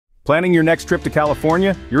Planning your next trip to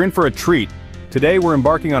California? You're in for a treat. Today we're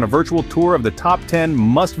embarking on a virtual tour of the top 10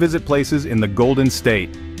 must-visit places in the Golden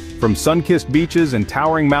State. From sun-kissed beaches and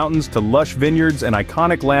towering mountains to lush vineyards and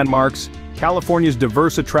iconic landmarks, California's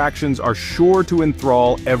diverse attractions are sure to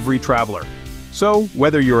enthrall every traveler. So,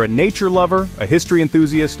 whether you're a nature lover, a history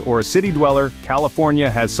enthusiast, or a city dweller, California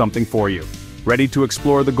has something for you. Ready to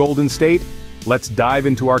explore the Golden State? Let's dive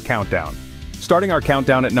into our countdown. Starting our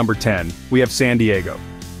countdown at number 10, we have San Diego.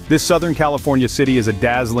 This Southern California city is a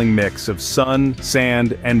dazzling mix of sun,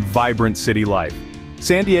 sand, and vibrant city life.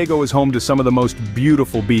 San Diego is home to some of the most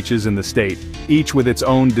beautiful beaches in the state, each with its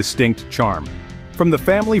own distinct charm. From the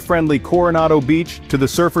family-friendly Coronado Beach to the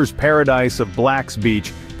surfer's paradise of Black's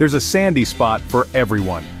Beach, there's a sandy spot for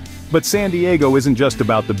everyone. But San Diego isn't just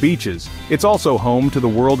about the beaches, it's also home to the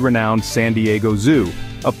world-renowned San Diego Zoo,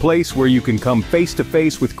 a place where you can come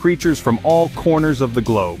face-to-face with creatures from all corners of the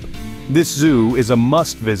globe. This zoo is a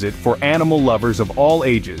must-visit for animal lovers of all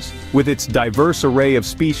ages, with its diverse array of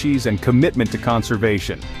species and commitment to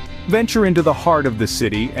conservation. Venture into the heart of the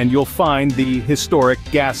city and you'll find the historic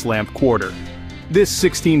Gaslamp Quarter. This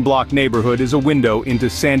 16-block neighborhood is a window into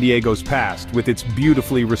San Diego's past, with its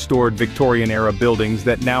beautifully restored Victorian-era buildings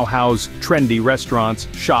that now house trendy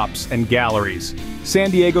restaurants, shops, and galleries.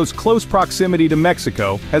 San Diego's close proximity to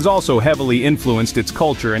Mexico has also heavily influenced its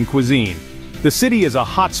culture and cuisine. The city is a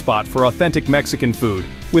hotspot for authentic Mexican food,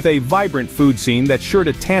 with a vibrant food scene that's sure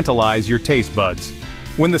to tantalize your taste buds.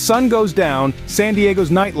 When the sun goes down, San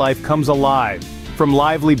Diego's nightlife comes alive. From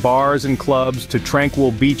lively bars and clubs to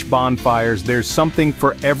tranquil beach bonfires, there's something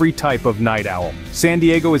for every type of night owl. San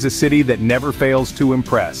Diego is a city that never fails to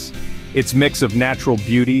impress. Its mix of natural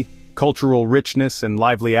beauty, cultural richness, and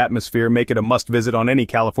lively atmosphere make it a must-visit on any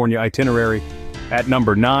California itinerary. At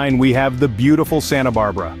number 9, we have the beautiful Santa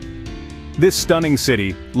Barbara. This stunning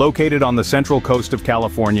city, located on the central coast of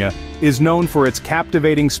California, is known for its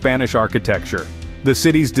captivating Spanish architecture. The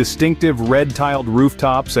city's distinctive red-tiled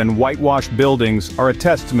rooftops and whitewashed buildings are a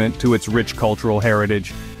testament to its rich cultural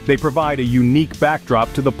heritage. They provide a unique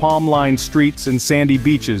backdrop to the palm-lined streets and sandy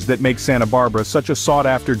beaches that make Santa Barbara such a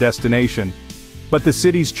sought-after destination. But the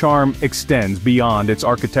city's charm extends beyond its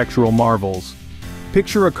architectural marvels.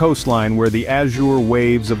 Picture a coastline where the azure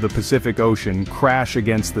waves of the Pacific Ocean crash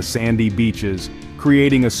against the sandy beaches,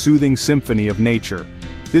 creating a soothing symphony of nature.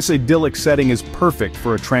 This idyllic setting is perfect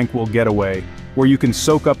for a tranquil getaway, where you can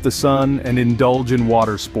soak up the sun and indulge in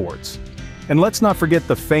water sports. And let's not forget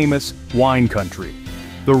the famous wine country.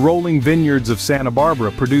 The rolling vineyards of Santa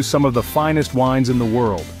Barbara produce some of the finest wines in the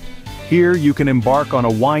world. Here you can embark on a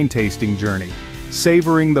wine tasting journey,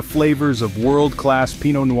 savoring the flavors of world-class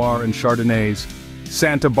Pinot Noir and Chardonnays.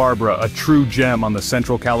 Santa Barbara, a true gem on the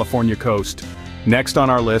Central California coast. Next on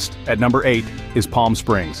our list, at number 8, is Palm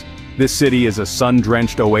Springs. This city is a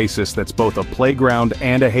sun-drenched oasis that's both a playground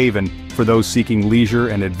and a haven for those seeking leisure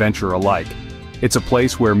and adventure alike. It's a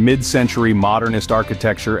place where mid-century modernist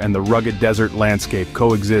architecture and the rugged desert landscape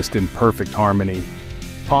coexist in perfect harmony.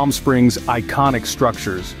 Palm Springs' iconic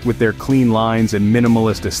structures, with their clean lines and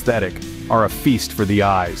minimalist aesthetic, are a feast for the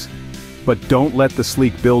eyes. But don't let the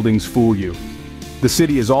sleek buildings fool you. The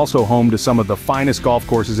city is also home to some of the finest golf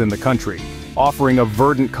courses in the country, offering a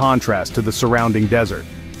verdant contrast to the surrounding desert.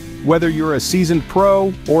 Whether you're a seasoned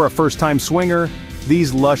pro or a first-time swinger,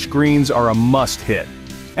 these lush greens are a must-hit.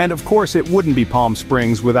 And of course it wouldn't be Palm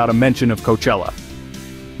Springs without a mention of Coachella.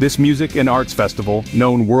 This music and arts festival,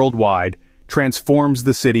 known worldwide, transforms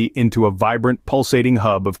the city into a vibrant, pulsating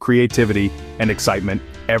hub of creativity and excitement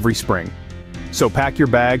every spring. So pack your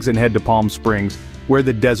bags and head to Palm Springs, where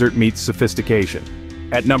the desert meets sophistication.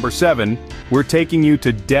 At number 7, we're taking you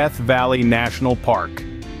to Death Valley National Park.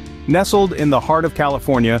 Nestled in the heart of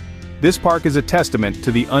California, this park is a testament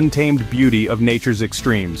to the untamed beauty of nature's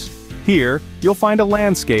extremes. Here, you'll find a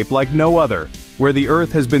landscape like no other, where the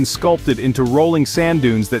earth has been sculpted into rolling sand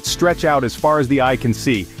dunes that stretch out as far as the eye can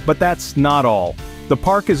see. But that's not all. The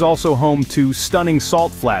park is also home to stunning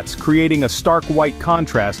salt flats, creating a stark white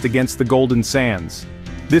contrast against the golden sands.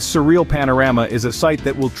 This surreal panorama is a sight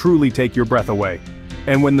that will truly take your breath away.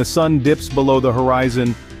 And when the sun dips below the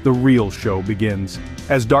horizon, the real show begins.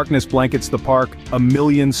 As darkness blankets the park, a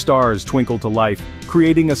million stars twinkle to life,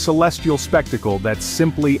 creating a celestial spectacle that's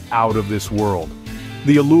simply out of this world.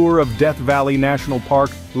 The allure of Death Valley National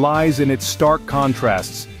Park lies in its stark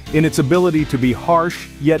contrasts, in its ability to be harsh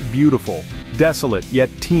yet beautiful, desolate yet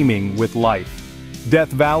teeming with life.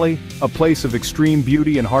 Death Valley, a place of extreme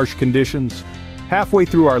beauty and harsh conditions. Halfway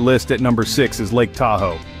through our list at number 6 is Lake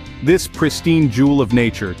Tahoe. This pristine jewel of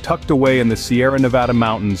nature, tucked away in the Sierra Nevada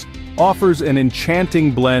mountains, offers an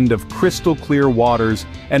enchanting blend of crystal-clear waters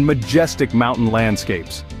and majestic mountain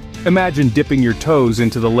landscapes. Imagine dipping your toes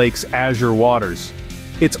into the lake's azure waters.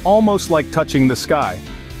 It's almost like touching the sky.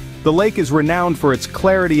 The lake is renowned for its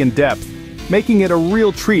clarity and depth, making it a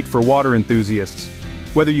real treat for water enthusiasts.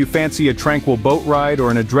 Whether you fancy a tranquil boat ride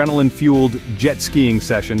or an adrenaline-fueled jet skiing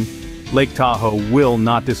session, Lake Tahoe will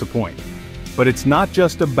not disappoint. But it's not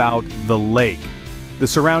just about the lake. The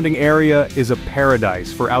surrounding area is a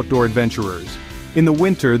paradise for outdoor adventurers. In the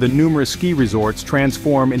winter, the numerous ski resorts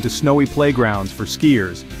transform into snowy playgrounds for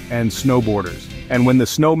skiers and snowboarders. And when the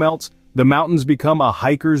snow melts, the mountains become a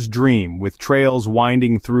hiker's dream, with trails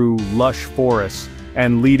winding through lush forests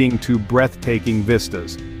and leading to breathtaking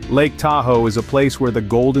vistas. Lake Tahoe is a place where the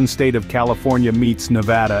golden state of California meets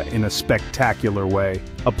Nevada in a spectacular way.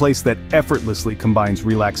 A place that effortlessly combines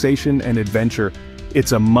relaxation and adventure.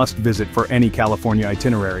 It's a must-visit for any California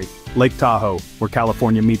itinerary. Lake Tahoe, where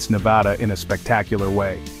California meets Nevada in a spectacular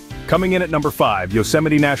way. Coming in at number 5,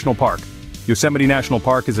 Yosemite National Park. Yosemite National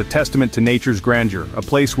Park is a testament to nature's grandeur, a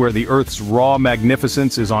place where the Earth's raw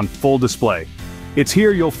magnificence is on full display. It's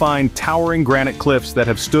here you'll find towering granite cliffs that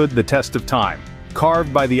have stood the test of time,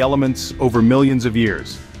 carved by the elements over millions of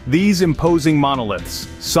years. These imposing monoliths,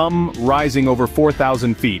 some rising over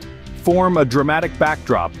 4,000 feet, form a dramatic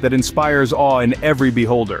backdrop that inspires awe in every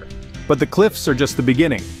beholder. But the cliffs are just the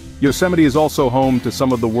beginning. Yosemite is also home to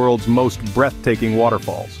some of the world's most breathtaking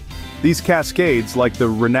waterfalls. These cascades, like the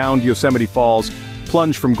renowned Yosemite Falls,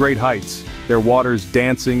 plunge from great heights, their waters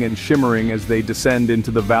dancing and shimmering as they descend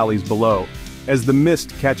into the valleys below. As the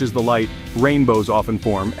mist catches the light, rainbows often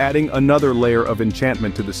form, adding another layer of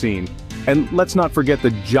enchantment to the scene. And let's not forget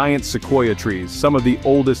the giant sequoia trees, some of the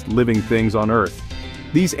oldest living things on Earth.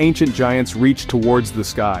 These ancient giants reach towards the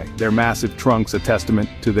sky, their massive trunks a testament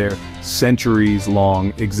to their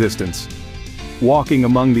centuries-long existence. Walking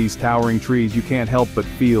among these towering trees, you can't help but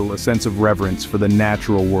feel a sense of reverence for the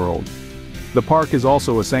natural world. The park is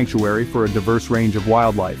also a sanctuary for a diverse range of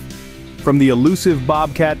wildlife. From the elusive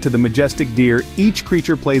bobcat to the majestic deer, each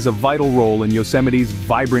creature plays a vital role in Yosemite's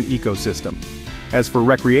vibrant ecosystem. As for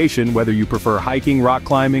recreation, whether you prefer hiking, rock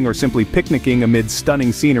climbing, or simply picnicking amid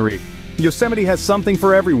stunning scenery, Yosemite has something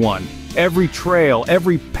for everyone. Every trail,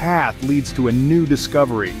 every path leads to a new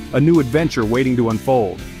discovery, a new adventure waiting to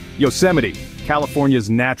unfold. Yosemite,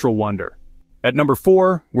 California's natural wonder. At number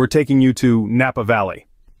 4, we're taking you to Napa Valley.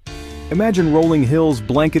 Imagine rolling hills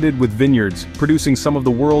blanketed with vineyards, producing some of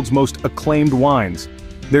the world's most acclaimed wines.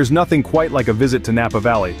 There's nothing quite like a visit to Napa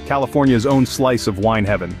Valley, California's own slice of wine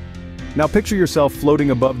heaven. Now picture yourself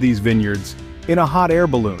floating above these vineyards in a hot air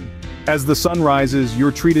balloon. As the sun rises,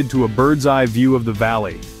 you're treated to a bird's-eye view of the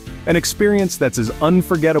valley, an experience that's as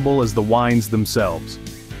unforgettable as the wines themselves.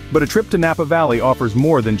 But a trip to Napa Valley offers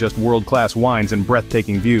more than just world-class wines and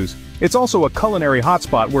breathtaking views. It's also a culinary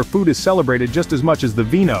hotspot where food is celebrated just as much as the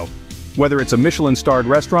vino. Whether it's a Michelin-starred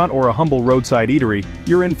restaurant or a humble roadside eatery,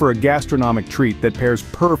 you're in for a gastronomic treat that pairs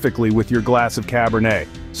perfectly with your glass of Cabernet.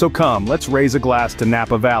 So come, let's raise a glass to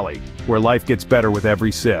Napa Valley, where life gets better with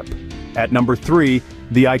every sip. At number 3,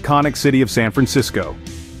 the iconic city of San Francisco.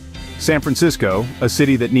 San Francisco, a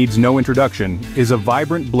city that needs no introduction, is a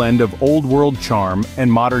vibrant blend of old-world charm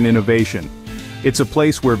and modern innovation. It's a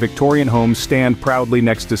place where Victorian homes stand proudly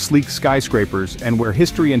next to sleek skyscrapers and where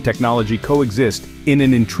history and technology coexist in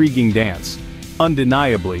an intriguing dance.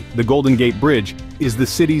 Undeniably, the Golden Gate Bridge is the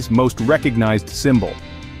city's most recognized symbol.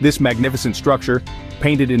 This magnificent structure,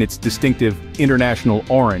 painted in its distinctive international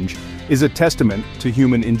orange, is a testament to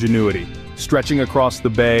human ingenuity, stretching across the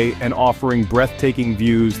bay and offering breathtaking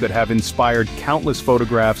views that have inspired countless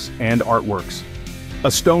photographs and artworks. A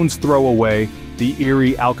stone's throw away, the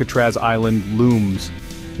eerie Alcatraz Island looms.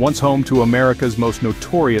 Once home to America's most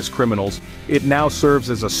notorious criminals, it now serves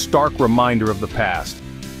as a stark reminder of the past.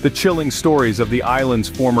 The chilling stories of the island's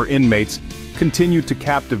former inmates continue to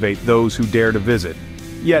captivate those who dare to visit.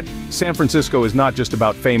 Yet, San Francisco is not just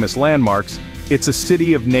about famous landmarks, it's a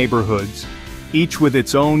city of neighborhoods, each with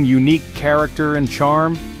its own unique character and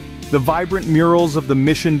charm. The vibrant murals of the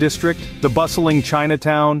Mission District, the bustling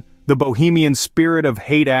Chinatown, the bohemian spirit of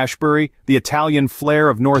Haight-Ashbury, the Italian flair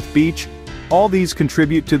of North Beach, all these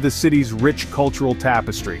contribute to the city's rich cultural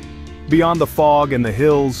tapestry. Beyond the fog and the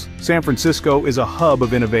hills, San Francisco is a hub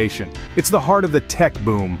of innovation. It's the heart of the tech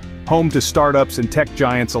boom, home to startups and tech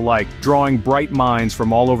giants alike, drawing bright minds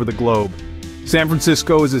from all over the globe. San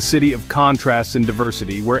Francisco is a city of contrasts and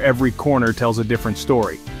diversity, where every corner tells a different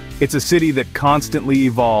story. It's a city that constantly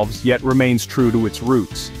evolves, yet remains true to its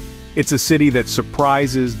roots. It's a city that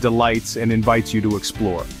surprises, delights, and invites you to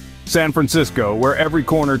explore. San Francisco, where every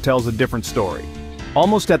corner tells a different story.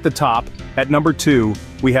 Almost at the top, at number 2,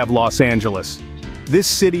 we have Los Angeles. This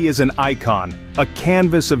city is an icon, a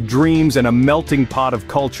canvas of dreams and a melting pot of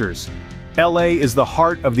cultures. LA is the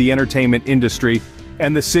heart of the entertainment industry,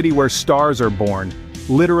 and the city where stars are born,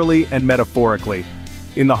 literally and metaphorically.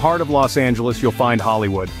 In the heart of Los Angeles, you'll find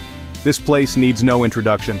Hollywood. This place needs no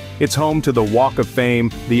introduction. It's home to the Walk of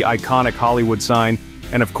Fame, the iconic Hollywood sign,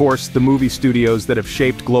 and of course, the movie studios that have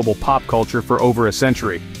shaped global pop culture for over a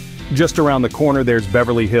century. Just around the corner there's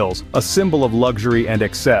Beverly Hills, a symbol of luxury and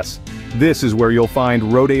excess. This is where you'll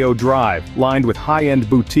find Rodeo Drive, lined with high-end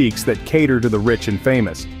boutiques that cater to the rich and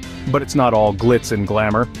famous. But it's not all glitz and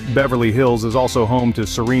glamour. Beverly Hills is also home to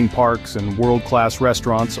serene parks and world-class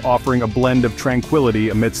restaurants offering a blend of tranquility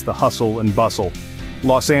amidst the hustle and bustle.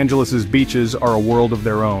 Los Angeles's beaches are a world of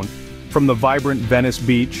their own. From the vibrant Venice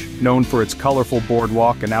Beach, known for its colorful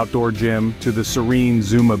boardwalk and outdoor gym, to the serene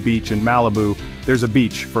Zuma Beach in Malibu, there's a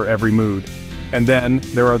beach for every mood. And then,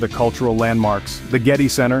 there are the cultural landmarks, the Getty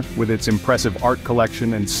Center, with its impressive art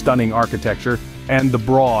collection and stunning architecture, and the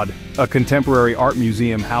Broad, a contemporary art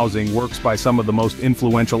museum housing works by some of the most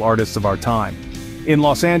influential artists of our time. In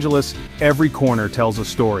Los Angeles, every corner tells a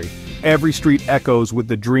story. Every street echoes with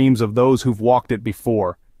the dreams of those who've walked it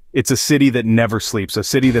before. It's a city that never sleeps, a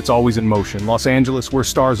city that's always in motion. Los Angeles, where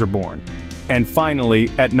stars are born. And finally,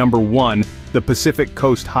 at number 1, the Pacific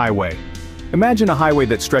Coast Highway. Imagine a highway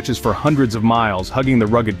that stretches for hundreds of miles, hugging the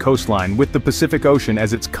rugged coastline, with the Pacific Ocean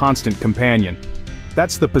as its constant companion.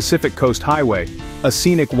 That's the Pacific Coast Highway, a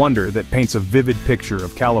scenic wonder that paints a vivid picture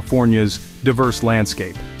of California's diverse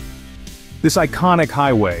landscape. This iconic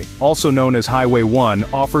highway, also known as Highway 1,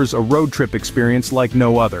 offers a road trip experience like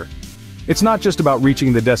no other. It's not just about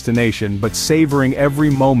reaching the destination, but savoring every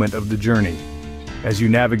moment of the journey. As you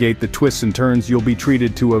navigate the twists and turns, you'll be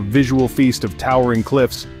treated to a visual feast of towering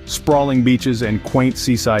cliffs, sprawling beaches, and quaint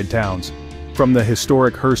seaside towns. From the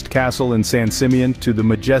historic Hearst Castle in San Simeon to the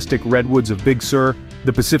majestic redwoods of Big Sur,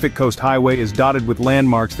 the Pacific Coast Highway is dotted with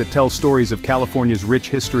landmarks that tell stories of California's rich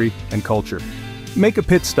history and culture. Make a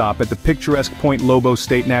pit stop at the picturesque Point Lobos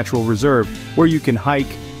State Natural Reserve, where you can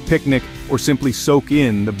hike, picnic, or simply soak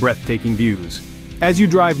in the breathtaking views. As you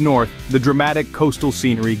drive north, the dramatic coastal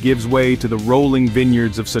scenery gives way to the rolling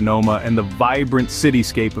vineyards of Sonoma and the vibrant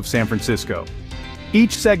cityscape of San Francisco.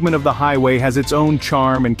 Each segment of the highway has its own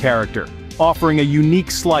charm and character, offering a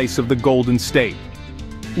unique slice of the Golden State.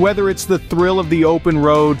 Whether it's the thrill of the open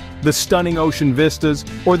road, the stunning ocean vistas,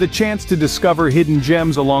 or the chance to discover hidden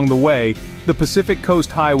gems along the way, the Pacific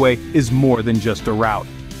Coast Highway is more than just a route.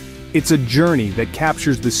 It's a journey that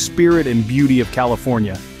captures the spirit and beauty of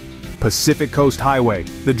California. Pacific Coast Highway,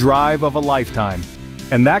 the drive of a lifetime.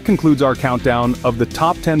 And that concludes our countdown of the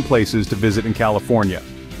top 10 places to visit in California.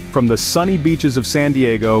 From the sunny beaches of San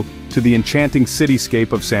Diego to the enchanting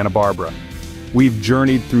cityscape of Santa Barbara. We've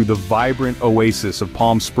journeyed through the vibrant oasis of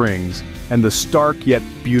Palm Springs and the stark yet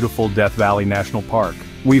beautiful Death Valley National Park.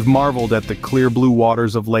 We've marveled at the clear blue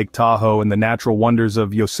waters of Lake Tahoe and the natural wonders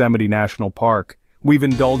of Yosemite National Park. We've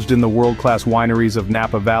indulged in the world-class wineries of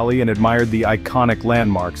Napa Valley and admired the iconic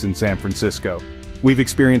landmarks in San Francisco. We've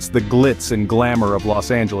experienced the glitz and glamour of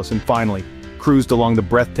Los Angeles and finally, cruised along the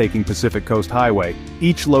breathtaking Pacific Coast Highway,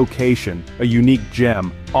 each location a unique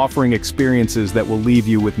gem, offering experiences that will leave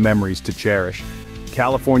you with memories to cherish.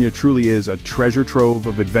 California truly is a treasure trove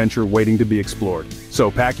of adventure waiting to be explored.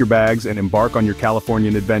 So pack your bags and embark on your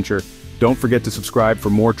Californian adventure. Don't forget to subscribe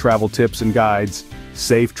for more travel tips and guides.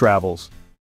 Safe travels.